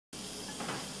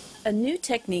A new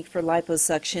technique for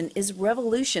liposuction is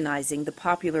revolutionizing the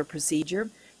popular procedure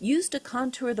used to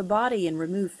contour the body and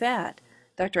remove fat.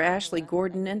 Dr. Ashley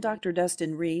Gordon and Dr.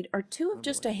 Dustin Reed are two of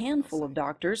just a handful of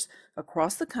doctors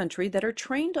across the country that are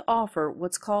trained to offer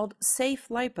what's called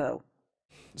SAFELipo.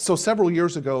 So several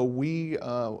years ago, we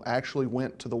actually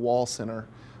went to the Wall Center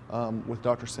with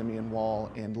Dr. Simeon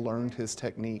Wall and learned his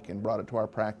technique and brought it to our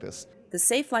practice. The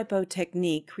SAFELipo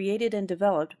technique, created and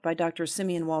developed by Dr.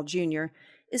 Simeon Wall Jr.,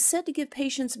 is said to give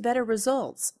patients better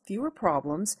results, fewer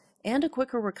problems, and a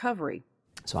quicker recovery.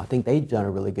 So I think they've done a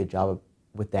really good job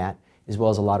with that, as well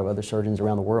as a lot of other surgeons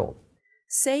around the world.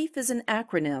 SAFE is an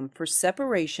acronym for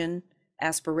separation,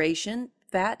 aspiration,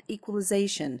 fat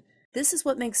equalization. This is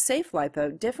what makes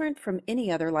SAFELipo different from any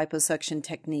other liposuction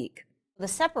technique. The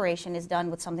separation is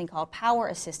done with something called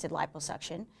power-assisted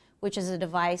liposuction, which is a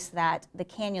device that the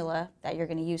cannula that you're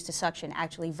going to use to suction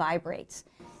actually vibrates.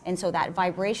 And so that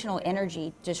vibrational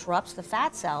energy disrupts the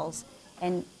fat cells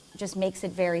and just makes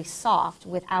it very soft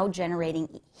without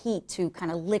generating heat to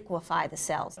kind of liquefy the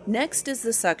cells. Next is the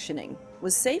suctioning.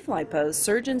 With SAFELipo,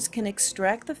 surgeons can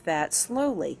extract the fat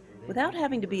slowly without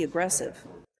having to be aggressive.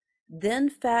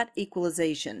 Then fat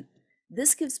equalization.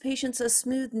 This gives patients a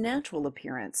smooth, natural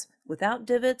appearance without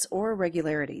divots or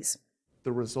irregularities.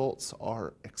 The results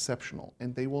are exceptional,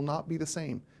 and they will not be the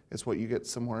same as what you get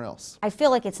somewhere else. I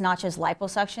feel like it's not just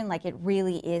liposuction, like it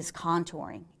really is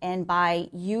contouring. And by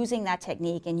using that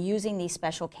technique and using these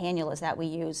special cannulas that we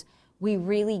use, we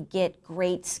really get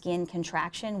great skin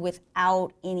contraction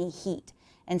without any heat.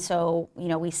 And so,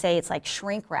 we say it's like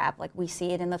shrink wrap, like we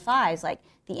see it in the thighs, like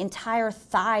the entire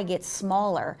thigh gets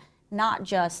smaller, not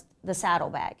just the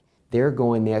saddlebag. They're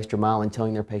going the extra mile and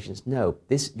telling their patients, no,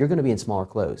 you're going to be in smaller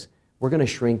clothes. We're going to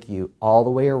shrink you all the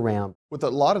way around. With a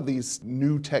lot of these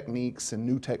new techniques and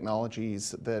new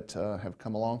technologies that have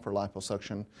come along for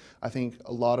liposuction, I think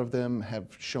a lot of them have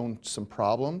shown some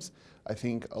problems. I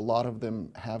think a lot of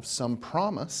them have some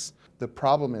promise. The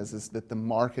problem is that the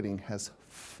marketing has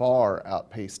far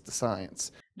outpaced the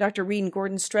science. Dr. Reed and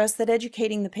Gordon stress that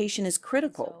educating the patient is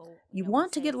critical. You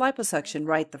want to get liposuction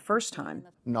right the first time.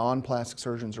 Non-plastic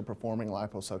surgeons are performing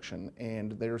liposuction,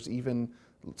 and there's even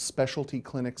specialty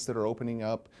clinics that are opening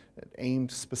up aimed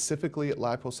specifically at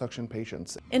liposuction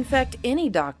patients. In fact, any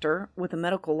doctor with a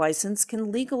medical license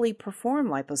can legally perform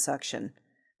liposuction,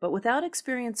 but without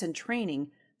experience and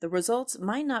training, the results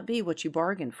might not be what you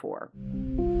bargained for.